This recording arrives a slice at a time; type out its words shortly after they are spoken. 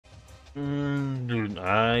Dude,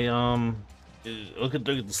 look at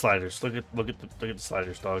the sliders. Look at the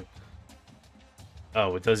sliders, dog.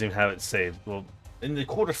 Oh, it doesn't even have it saved. Well, in the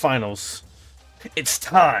quarterfinals, it's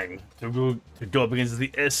time to go up against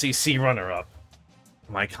the SEC runner-up.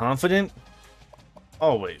 Am I confident?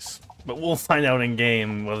 Always. But we'll find out in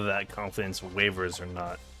game whether that confidence wavers or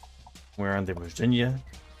not. We're on the Virginia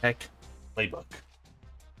Tech playbook.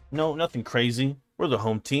 No, nothing crazy. We're the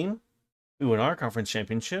home team. We won our conference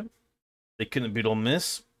championship. They couldn't beat Ole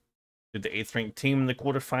Miss. They're the 8th ranked team in the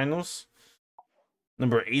quarterfinals.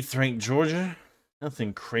 Number 8th ranked Georgia.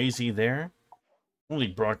 Nothing crazy there. Only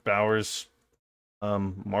Brock Bowers,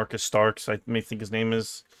 Marcus Starks, I may think his name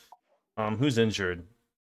is. Who's injured?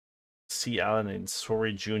 C. Allen and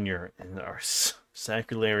Soaring Jr. and our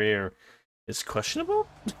Saculaire is questionable,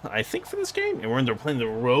 I think, for this game. And they're playing the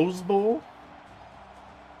Rose Bowl.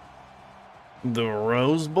 The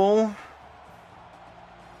Rose Bowl.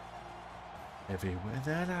 Everywhere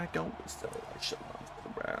that I go, so I should off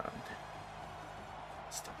the ground.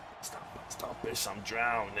 Stop, bitch, I'm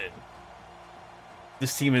drowning.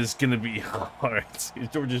 This team is gonna be hard.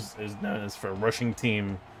 Georgia is known as for a rushing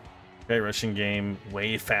team. Great rushing game,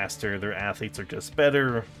 way faster. Their athletes are just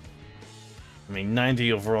better. I mean,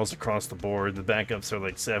 90 overalls across the board. The backups are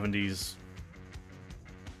like 70s.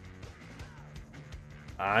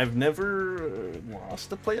 I've never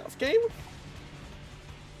lost a playoff game.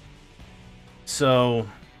 So,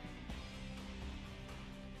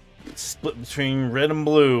 it's split between red and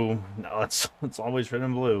blue. No, it's always red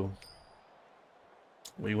and blue.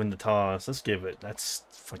 We win the toss. Let's give it. That's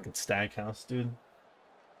fucking Stackhouse, dude.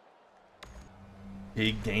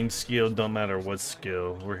 Big game skill, don't matter what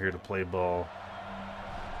skill. We're here to play ball.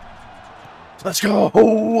 Let's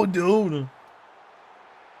go, dude.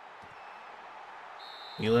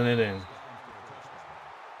 Healing it in.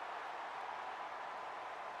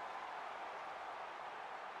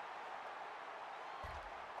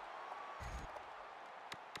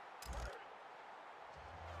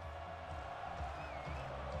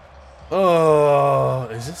 Oh,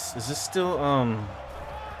 is this still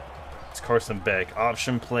it's Carson Beck.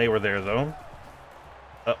 Option play, we're there though.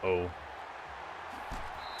 Uh-oh.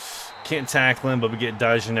 Can't tackle him, but we get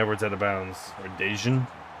Dajan Edwards out of bounds. Or Dajan.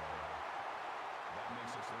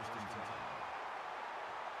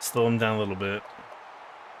 Slow him down a little bit.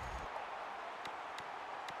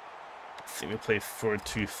 I think we play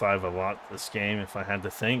 4-2-5 a lot this game, if I had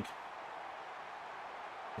to think.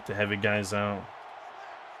 Get the heavy guys out.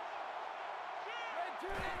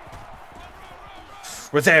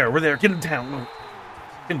 We're there. Get him down.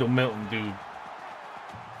 Kendall Milton, dude.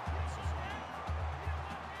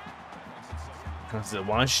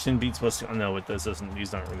 Washington beats West. Oh, no, it doesn't.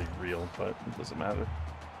 He's not really real, but it doesn't matter.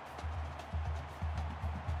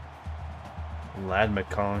 Lad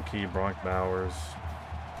McConkey, Brock Bowers.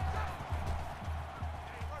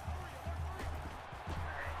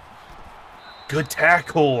 Good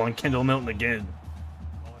tackle on Kendall Milton again.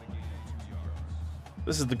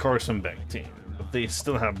 This is the Carson Beck team. But they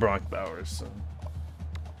still have Brock Bowers, so.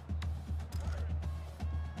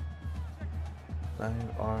 I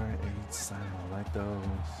like those.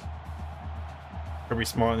 Kirby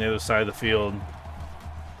Smart on the other side of the field.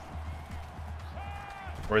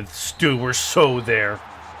 We're so there.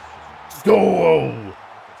 Let's go!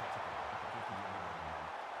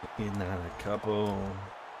 Getting out a couple.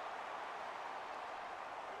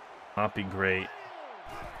 Hoppy great.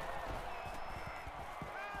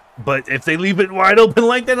 But if they leave it wide open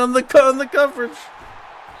like that on the coverage,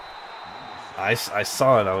 I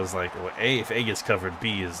saw it. I was like, well, A, if A gets covered,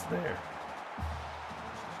 B is there.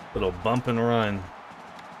 Little bump and run.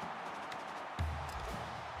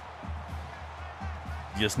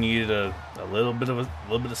 Just needed a little bit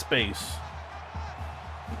of space.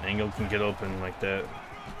 Angle can get open like that.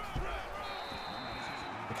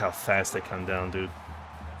 Look how fast they come down, dude.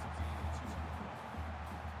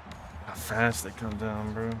 How fast they come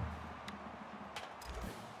down, bro.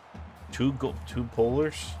 Two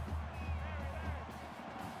polars.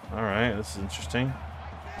 All right, this is interesting.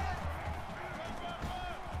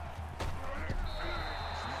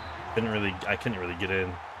 I couldn't really get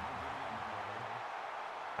in.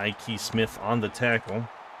 Ike Smith on the tackle.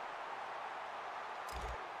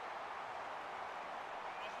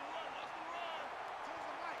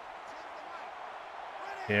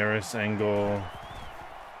 Harris angle.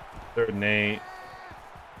 3rd and 8.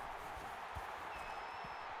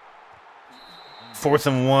 4th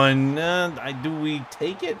and 1. Do we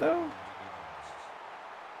take it though?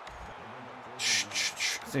 I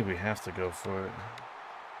think we have to go for it.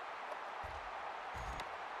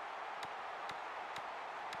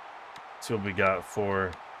 See what we got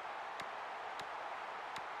for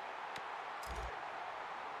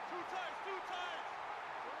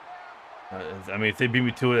I mean, if they beat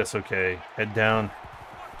me to it, that's okay. Head down.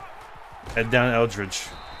 Head down, Eldridge.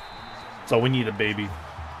 That's all we need, a baby.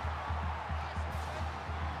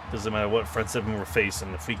 Doesn't matter what front seven we're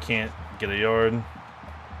facing. If we can't get a yard...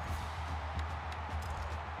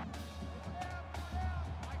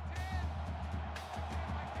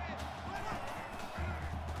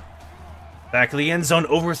 Back of the end zone,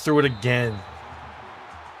 overthrew it again.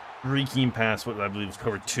 Freaking pass, what I believe was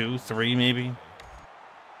cover 2, 3 maybe.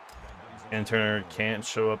 And Turner can't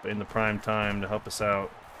show up in the prime time to help us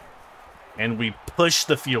out. And we push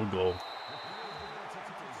the field goal.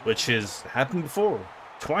 Which has happened before.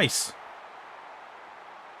 Twice.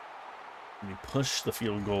 We push the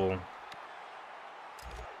field goal.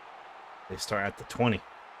 They start at the 20.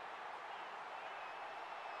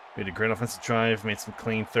 We had a great offensive drive, made some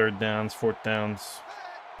clean third downs, fourth downs.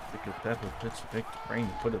 Pick up that, pick the brain,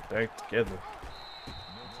 and put it back together.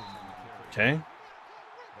 Okay.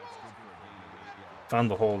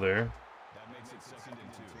 Found the hole there.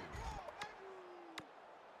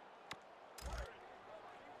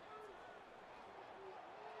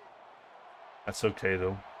 That's okay,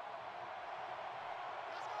 though.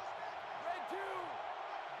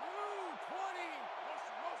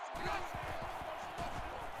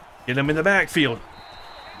 Get him in the backfield.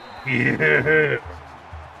 Yeah.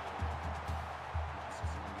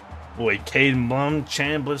 Boy, Caden Blum,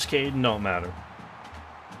 Chambliss Caden, don't matter.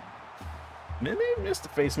 Maybe missed the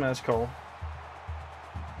face mask call.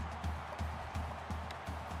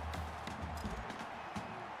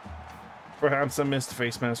 Perhaps I missed the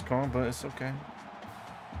face mask call, but it's okay.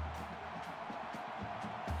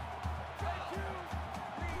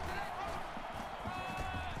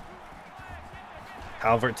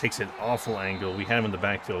 Calvert takes an awful angle. We had him in the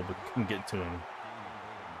backfield, but couldn't get to him.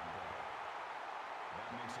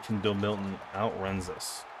 Kendall Milton outruns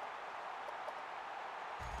us.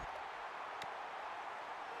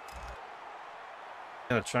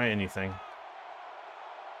 Gotta try anything.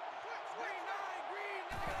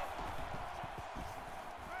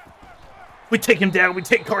 We take him down. We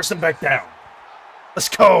take Carson back down. Let's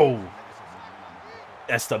go.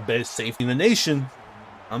 That's the best safety in the nation.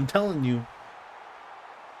 I'm telling you.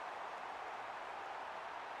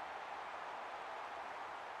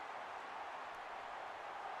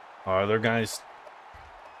 Our other guys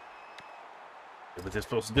do what they're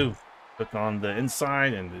supposed to do. Hook on the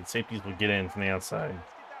inside, and the safeties will get in from the outside.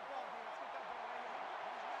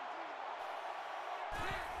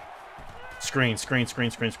 Screen, screen,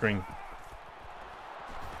 screen, screen, screen.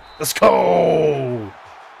 Let's go!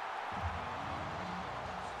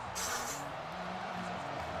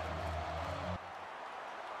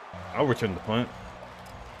 I'll return the punt.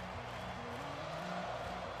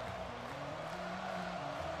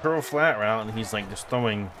 Curl flat route, and he's like just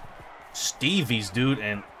throwing Stevie's, dude,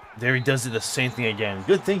 and there he does it the same thing again.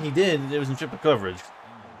 Good thing he did. It was in triple coverage.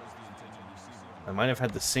 I might have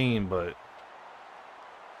had the same, but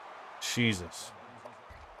Jesus.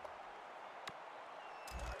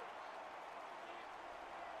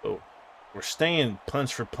 Oh, we're staying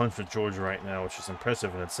punch for punch with Georgia right now, which is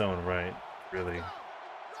impressive in its own right, really.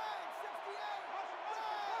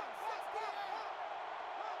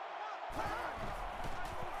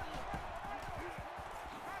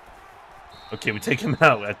 Okay, we take him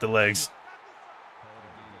out at the legs.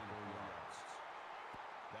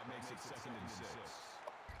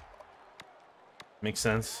 Makes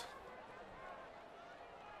sense.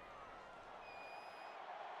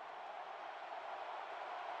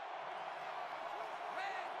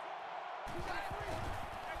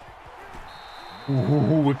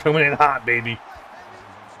 Ooh, we're coming in hot, baby.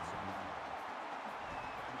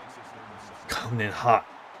 Coming in hot.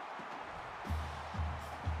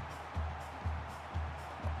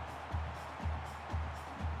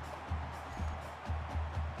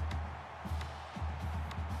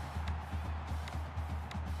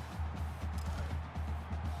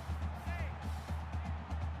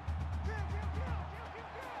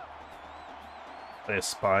 Play a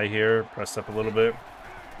spy here. Press up a little bit.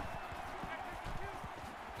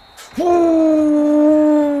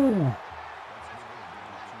 Woo!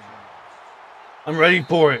 I'm ready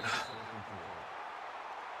for it.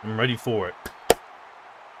 I'm ready for it.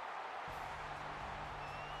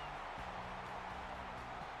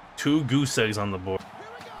 Two goose eggs on the board.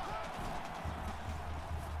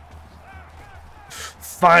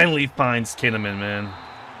 Finally finds Kinnaman, man.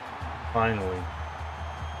 Finally.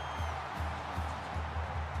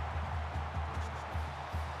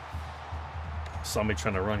 Saw me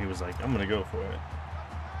trying to run, he was like, I'm gonna go for it.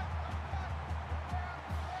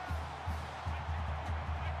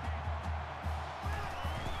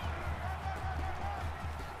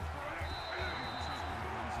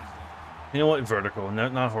 You know what? Vertical,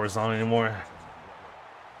 not horizontal anymore.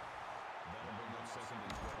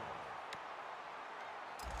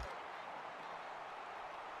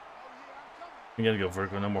 We gotta go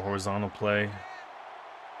vertical, no more horizontal play.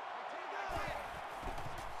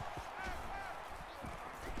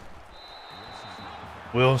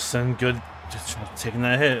 Wilson, good, just taking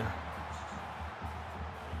that hit.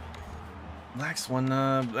 Black's one,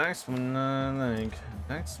 like. Black's one,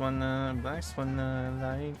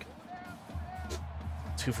 like.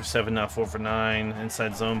 2 for 7 now, 4 for 9.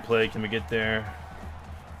 Inside zone play, can we get there?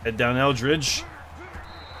 Head down Eldridge.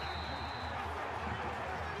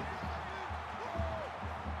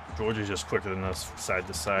 Georgia's just quicker than us side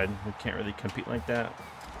to side. We can't really compete like that.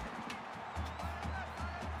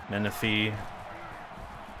 Menifee.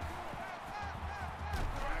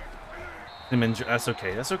 That's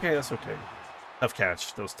okay. That's okay. That's okay. Tough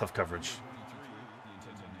catch. That was tough coverage.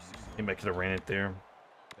 Maybe I could have ran it there.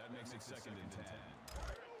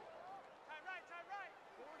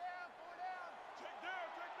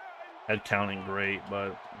 Head counting great,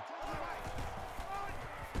 but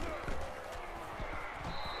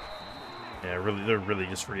yeah, really, they're really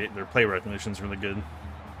just their play recognition's really good.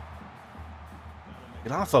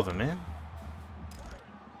 Get off of him, man.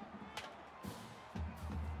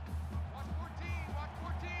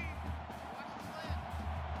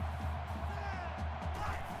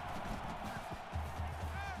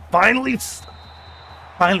 Finally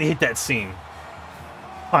hit that seam.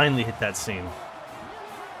 Finally hit that seam.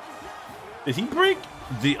 Did he break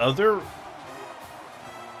the other?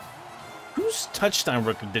 Whose touchdown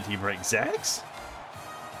record did he break? Zach's?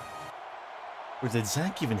 Or did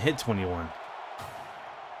Zach even hit 21?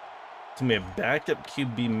 To me, a backup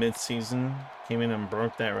QB mid-season came in and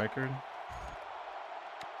broke that record.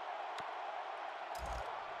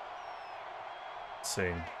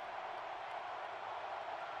 Insane.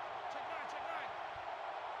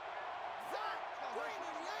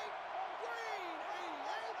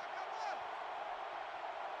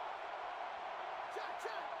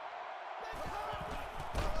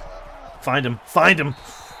 Find him. Find him.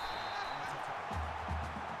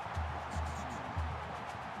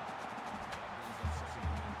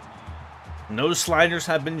 No sliders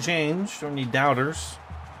have been changed. Don't need doubters.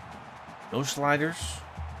 No sliders.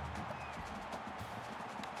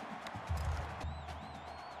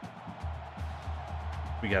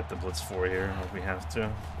 We got the blitz 4 here if we have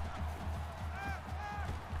to.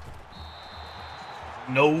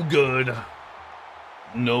 No good.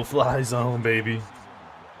 No fly zone, baby.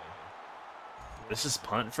 This is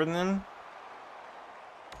punt for them?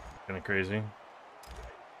 Kind of crazy.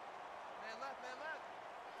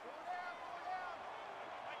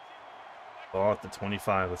 Ball at the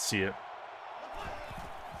 25. Let's see it.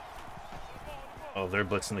 Oh, they're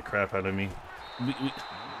blitzing the crap out of me. If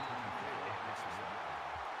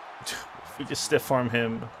we just stiff arm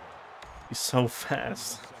him, he's so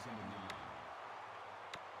fast.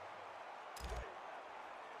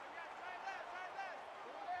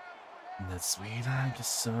 That's sweet, I guess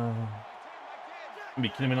so. Be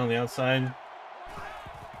kidding me on the outside.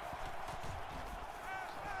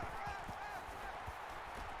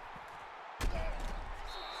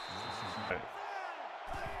 Right.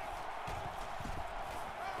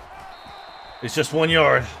 It's just 1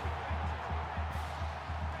 yard.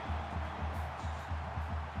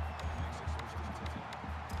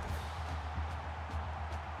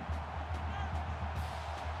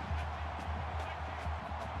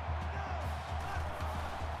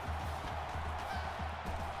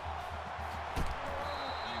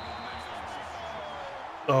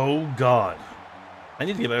 Oh God, I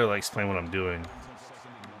need to get better at explain what I'm doing.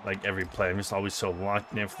 Like every play, I'm just always so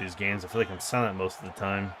locked in for these games. I feel like I'm silent most of the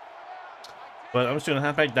time. But I'm just doing a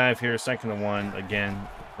halfback dive here, 2nd and 1. Again,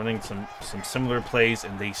 running some similar plays,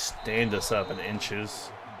 and they stand us up in inches.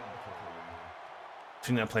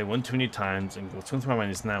 Doing that play one too many times, and what's going through my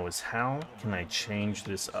mind is now is how can I change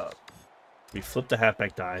this up? We flip the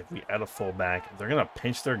halfback dive, we add a fullback. They're gonna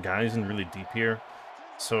pinch their guys in really deep here,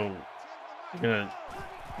 so we're gonna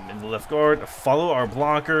in the left guard follow our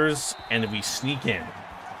blockers, and we sneak in.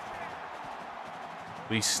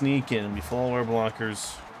 We sneak in and we follow our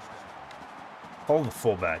blockers. Follow the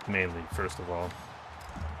fullback mainly, first of all.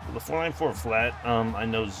 The 4-9-4 flat. I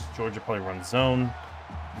know Georgia probably runs zone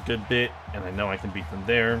a good bit, and I know I can beat them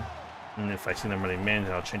there. And if I see them running man,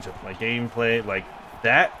 then I'll change up my gameplay. Like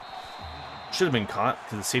that should have been caught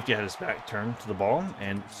because the safety had his back turned to the ball,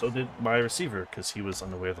 and so did my receiver because he was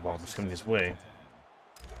on the way of the ball, just coming his way.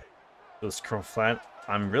 So this curl flat.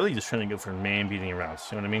 I'm really just trying to go for man beating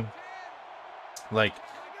routes. You know what I mean? Like,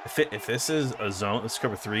 if this is a zone, this is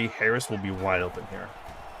cover 3, Harris will be wide open here.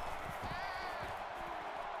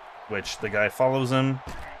 which the guy follows him,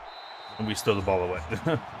 and we stow the ball away.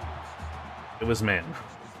 It was man.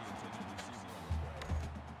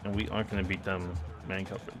 And we aren't going to beat them man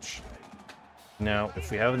coverage. Now, if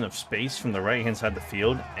we have enough space from the right-hand side of the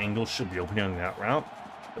field, Angle should be opening on that route.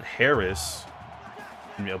 But Harris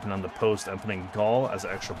can be open on the post. I'm putting Gall as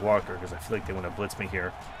an extra blocker because I feel like they want to blitz me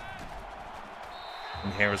here.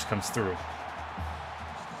 And Harris comes through.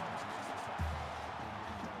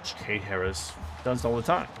 Which Kate Harris does all the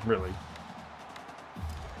time, really.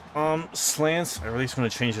 Slants, I really just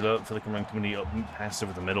want to change it up. I feel like I'm running too many open passes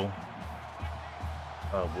over the middle.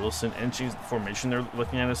 Wilson and change the formation they're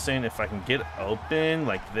looking at us saying if I can get open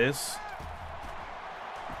like this,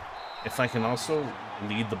 if I can also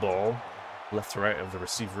lead the ball left to right of the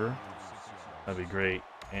receiver, that'd be great.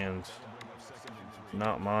 And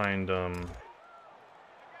not mind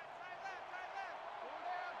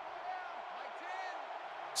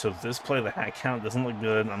so this play, the hat count doesn't look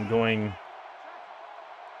good. I'm going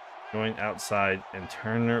outside, and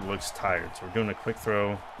Turner looks tired, so we're doing a quick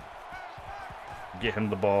throw. Get him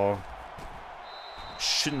the ball.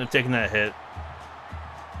 Shouldn't have taken that hit.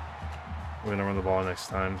 We're gonna run the ball next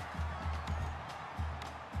time.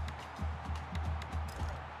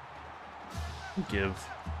 Give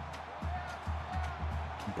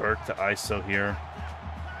Burke to ISO here.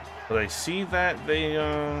 But I see that they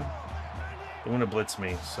want to blitz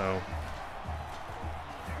me, so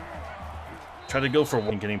try to go for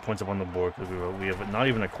one, getting points up on the board because we have not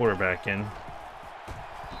even a quarterback in.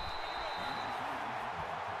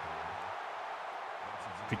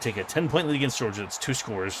 If we take a 10-point lead against Georgia, it's 2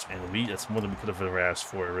 scores, and that's more than we could have ever asked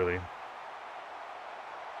for, really.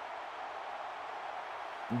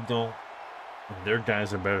 Don't. Their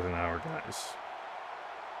guys are better than our guys.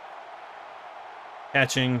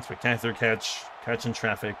 Catching, spectacular catch, catching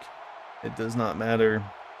traffic. It does not matter.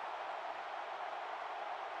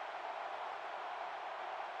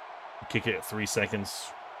 Kick it at 3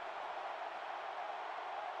 seconds.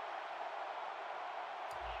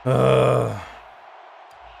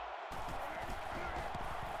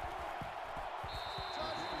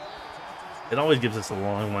 It always gives us a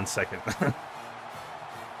long 1 second.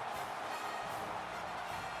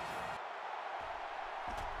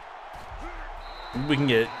 We can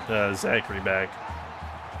get Zachary back.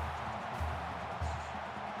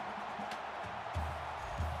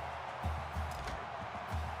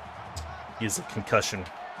 He has a concussion.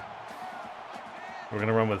 We're going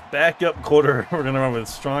to run with backup quarter. We're going to run with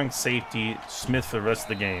strong safety Smith for the rest of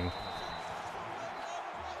the game.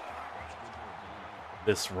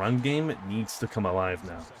 This run game needs to come alive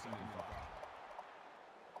now.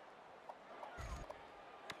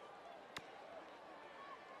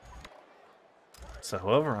 So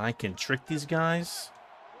however I can trick these guys.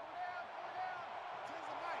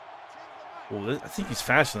 Well, I think he's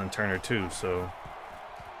faster than Turner too, so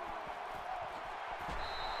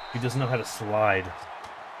he doesn't know how to slide.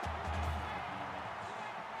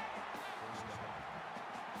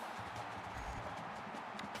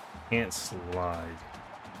 Can't slide.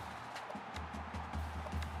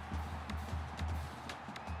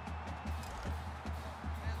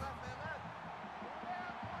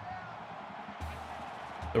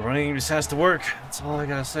 The running just has to work. That's all I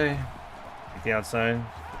gotta say. Take the outside.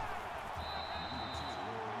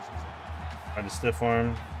 Try to stiff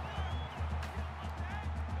arm.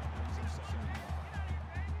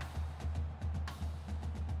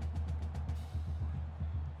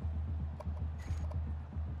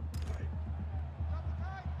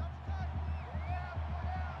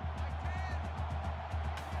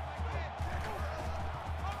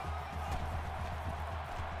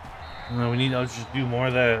 No, we need to just do more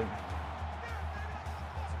of that.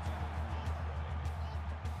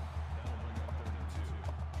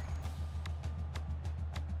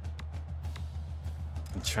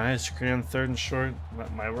 Try a screen on 3rd and short.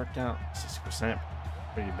 That might work out. 6%.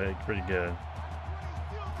 Pretty big, pretty good.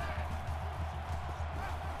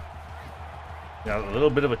 Got a little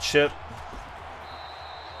bit of a chip.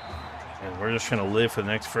 And we're just trying to live for the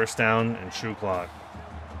next first down and shoot clock.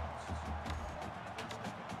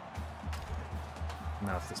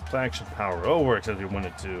 Now if this play action power works as we want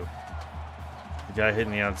it to, the guy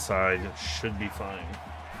hitting the outside should be fine.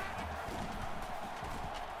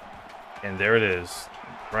 And there it is.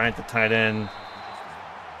 Bryant, the tight end,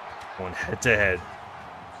 going head to head.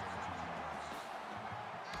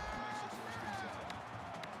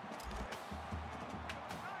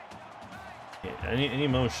 Yeah, any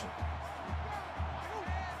motion.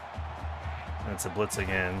 That's a blitz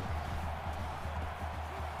again.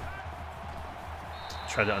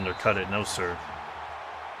 Try to undercut it. No, sir.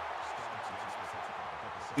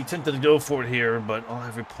 Be tempted to go for it here, but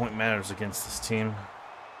every point matters against this team.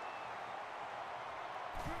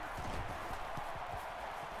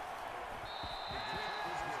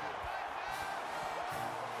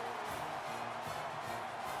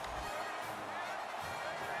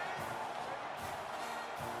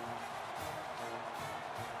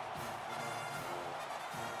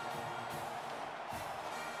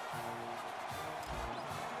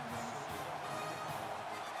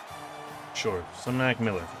 Sure, some Mac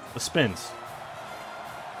Miller. The spins.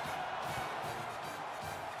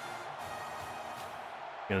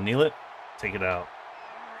 Gonna kneel it? Take it out.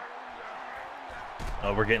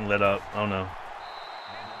 Oh, we're getting lit up. Oh no.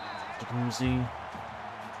 Easy.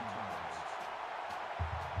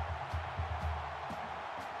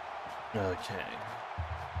 Okay.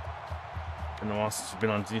 And the Wasps have been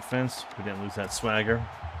on defense. We didn't lose that swagger.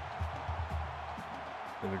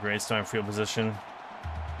 We have a great starting field position.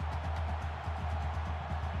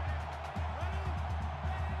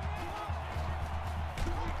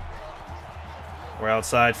 We're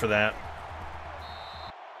outside for that.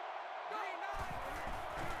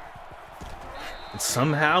 And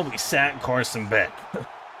somehow we sat Carson Beck.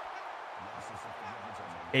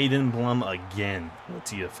 Aiden Blum again in the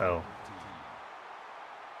TFL.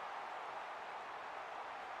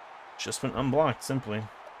 Just went unblocked, simply.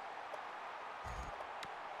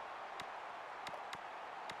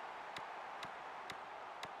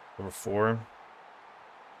 Cover 4.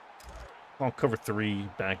 I'll cover 3,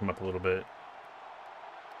 back him up a little bit.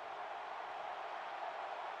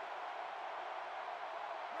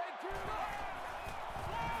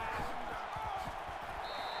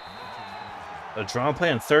 A draw play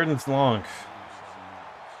on 3rd and long.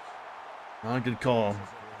 Not a good call.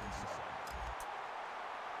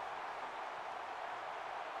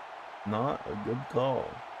 Not a good call.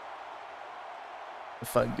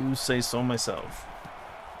 If I do say so myself.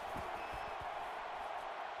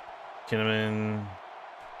 Kinnaman.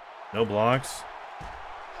 No blocks.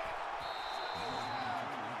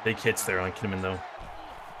 Big hits there on Kinnaman though.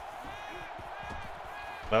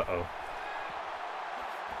 Uh-oh.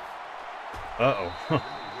 Uh-oh.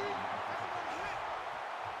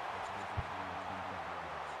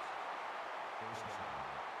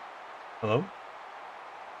 Hello?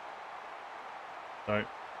 Sorry.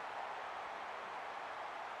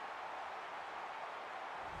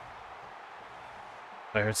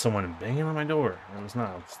 I heard someone banging on my door. It was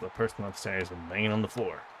not. It's the person upstairs and banging on the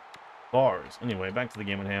floor. Bars. Anyway, back to the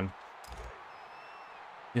game at hand.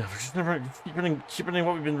 Yeah, we're just never keep running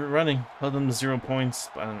what we've been running. Other than the 0 points,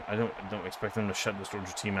 but I don't expect them to shut this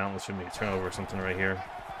Georgia team out unless we make a turnover or something right here.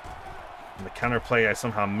 And the counter play, I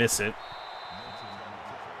somehow miss it.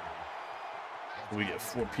 We get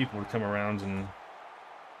 4 people to come around and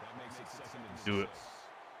do it.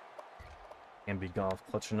 And be golf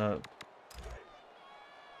clutching up.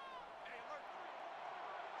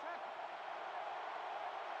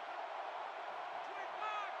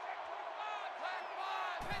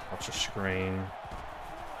 Watch a screen.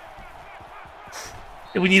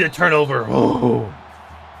 We need a turnover. Oh.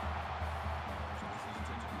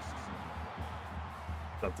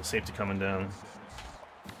 Got the safety coming down.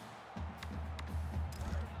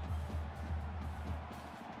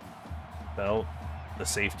 Felt the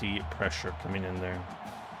safety pressure coming in there.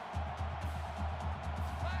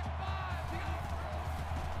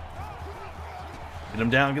 Get him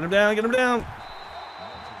down, get him down, get him down.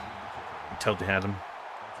 Totally had him.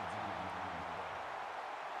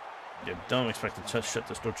 Yeah, don't expect to shut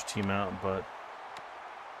this Georgia team out, but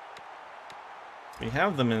we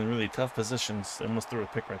have them in really tough positions. They almost threw a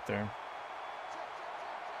pick right there.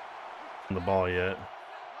 On the ball yet.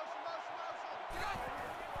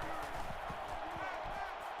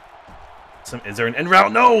 Is there an end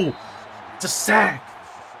route? No! It's a sack!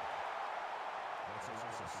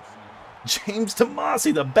 James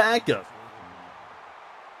Tomasi, the backup.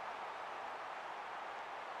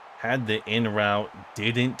 Had the in route,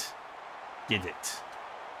 didn't get it.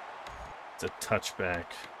 It's a touchback.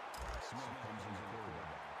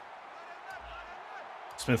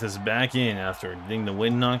 Smith is back in after getting the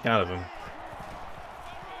wind knocked out of him.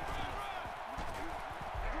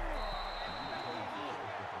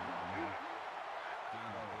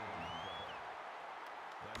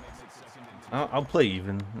 I'll play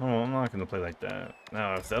even. No, I'm not going to play like that.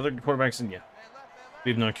 Now, if the other quarterback's in, yeah.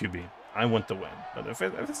 We have no QB. I want the win. But if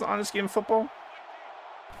it's an honest game of football,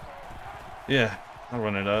 yeah, I'll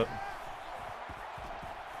run it up.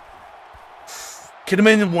 Get him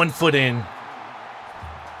in 1 foot in.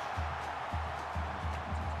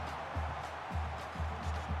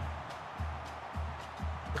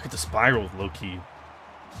 Look at the spiral, low-key.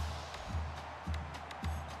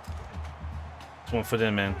 It's 1 foot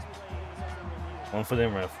in, man. 1 foot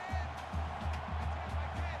in, ref.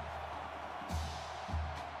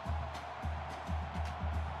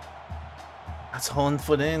 That's 1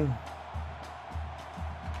 foot in.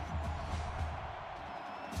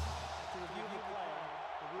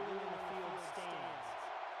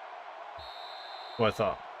 What I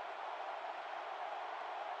thought.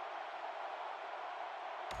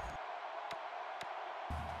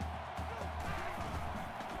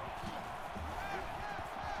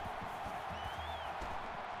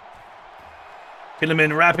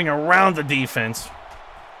 Kinnaman wrapping around the defense.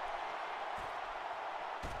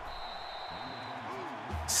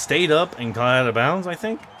 Stayed up and got out of bounds, I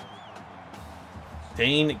think.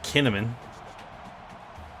 Dane Kinnaman.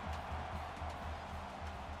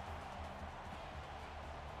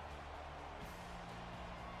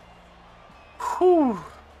 Whew.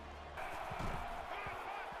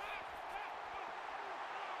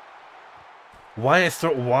 Why is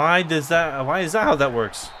that how that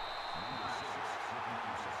works?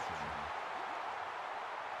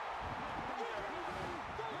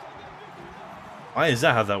 Why is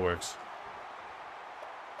that how that works?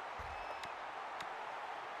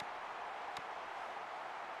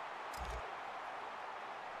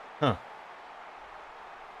 Huh.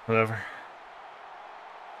 Whatever.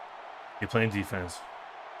 You're playing defense.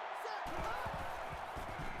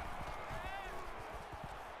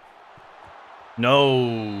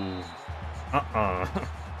 No.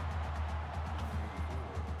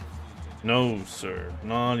 No, sir.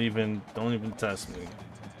 Not even. Don't even test me.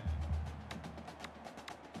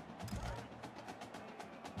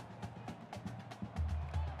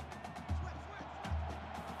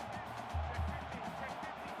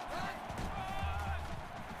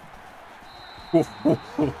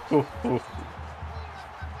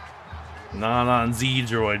 Not on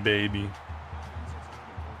Z-Droid, baby.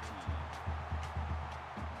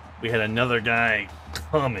 We had another guy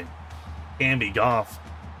coming. Camby Goff.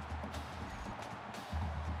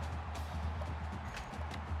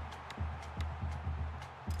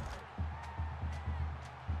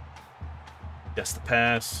 Gets the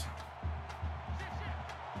pass.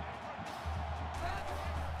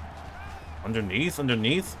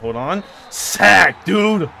 Underneath. Hold on. Sack,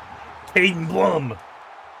 dude. Caden Blum.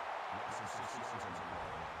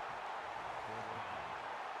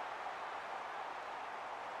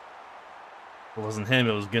 It wasn't him.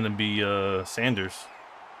 It was gonna be Sanders.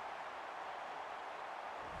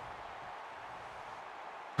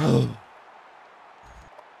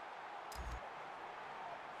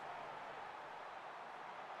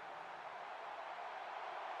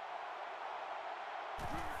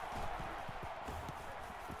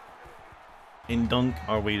 And dunk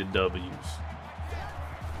our way to W's.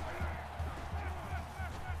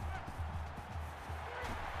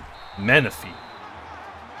 Menifee.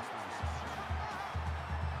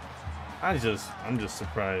 I'm just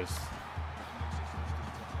surprised.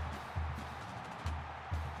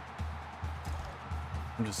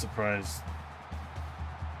 I'm just surprised.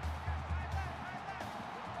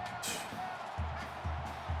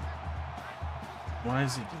 Why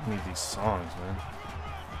is he giving me these songs, man?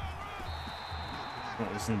 I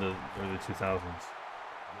don't listen to early 2000s.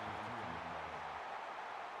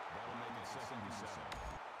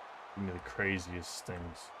 Give me the craziest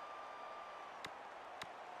things.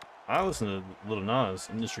 I listen to Lil Nas,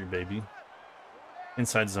 Industry Baby.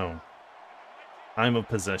 Inside Zone. Time of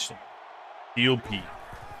Possession. DOP.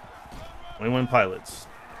 21 Pilots.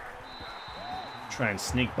 Try and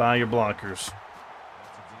sneak by your blockers.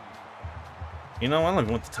 You know, I don't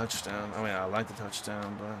even want the touchdown. I mean, I like the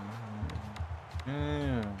touchdown, but...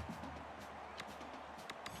 yeah.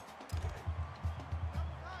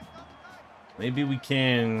 Maybe we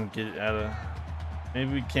can get it out of...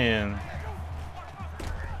 Maybe we can.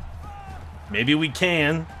 Maybe we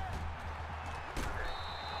can.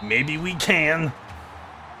 Maybe we can.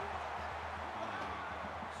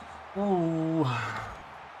 Ooh.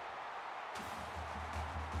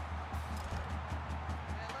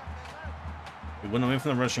 We went away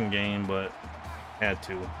from the rushing game, but had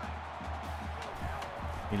to.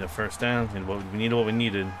 Need a first down, and we needed what we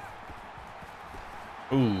needed.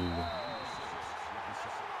 Ooh.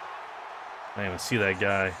 I didn't even see that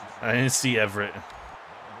guy. I didn't see Everett.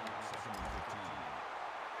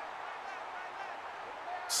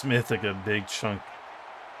 Smith took a big chunk.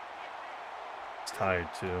 He's tired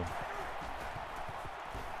too.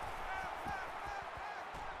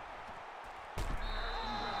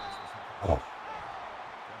 Oh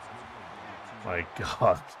my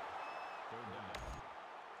God.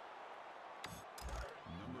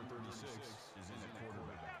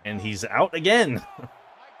 And he's out again.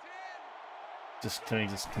 Can we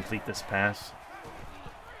just complete this pass?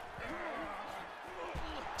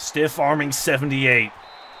 Stiff arming 78.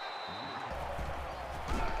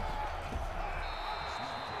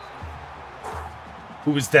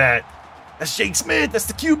 Who is that? That's Jake Smith. That's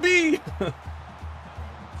the QB.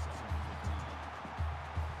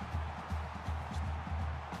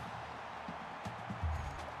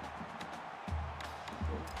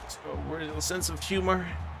 Let's go. Where's the sense of humor?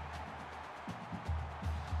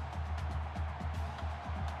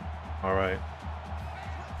 All right.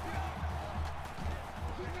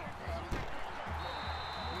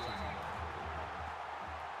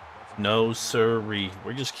 No, sirree.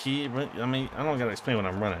 We're just key. I mean, I don't gotta explain what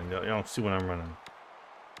I'm running. Y'all don't see what I'm running.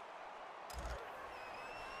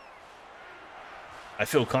 I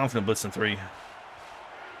feel confident blitzing 3.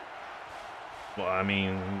 Well, I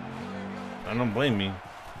mean, I don't blame me. I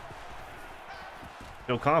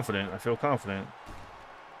feel confident. I feel confident.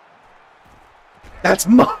 That's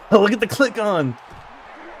look at the click on.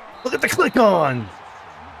 Look at the click on.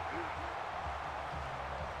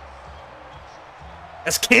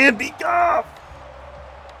 That's Canby. Go!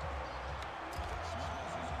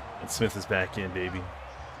 And Smith is back in, baby.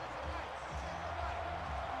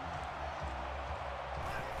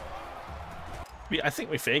 I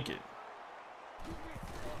think we fake it.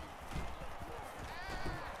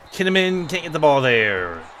 Kinnaman can't get the ball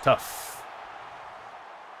there. Tough.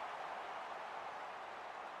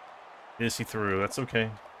 Yes, he threw. That's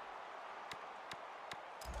okay.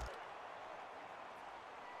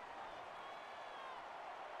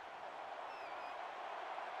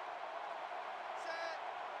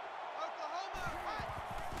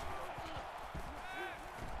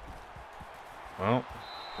 Well,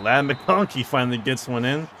 Lad McConkey finally gets one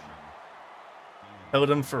in.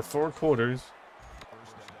 Held him for 4 quarters.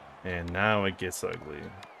 And now it gets ugly.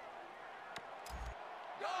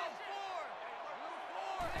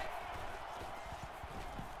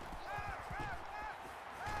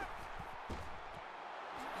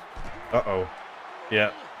 Uh-oh.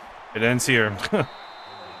 Yeah. It ends here. The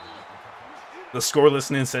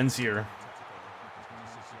scorelessness ends here.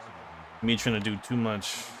 Me trying to do too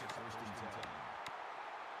much.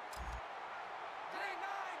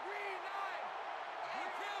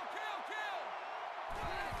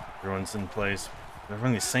 Everyone's in place. They're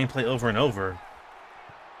running the same play over and over.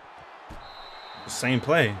 The same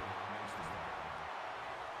play.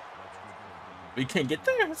 We can't get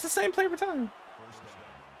there. It's the same play every time.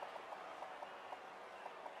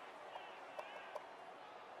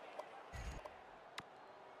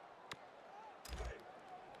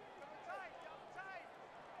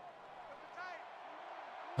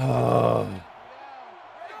 Oh.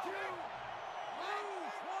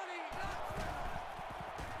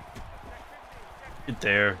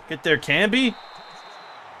 Get there, Canby.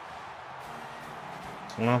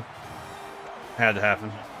 Well, had to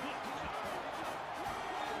happen.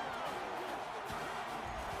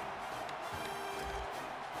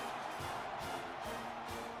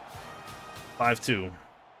 Five two.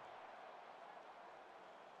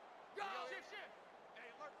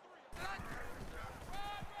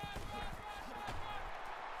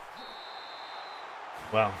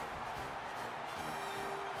 Wow.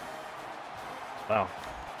 Wow.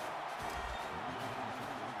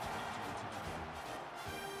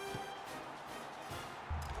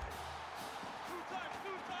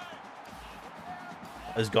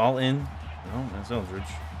 Is Gall in? No, that's Eldridge.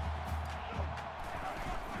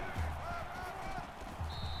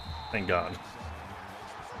 Thank God.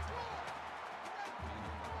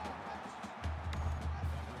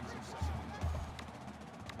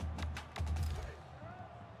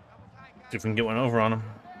 See if we can get one over on him.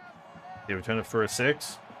 They return it for a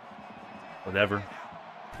 6. Whatever.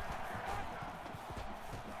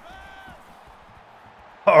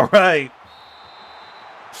 All right.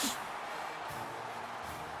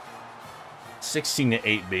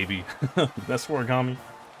 16-8, baby. That's origami.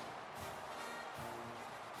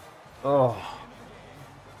 Oh,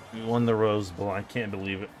 we won the Rose Bowl. I can't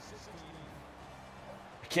believe it.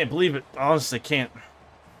 I can't believe it. Honestly, can't.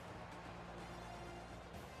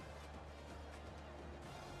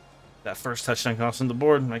 That first touchdown cost on the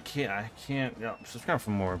board. I can't. Yeah, subscribe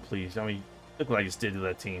for more, please. I mean, look what I just did to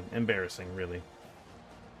that team. Embarrassing, really.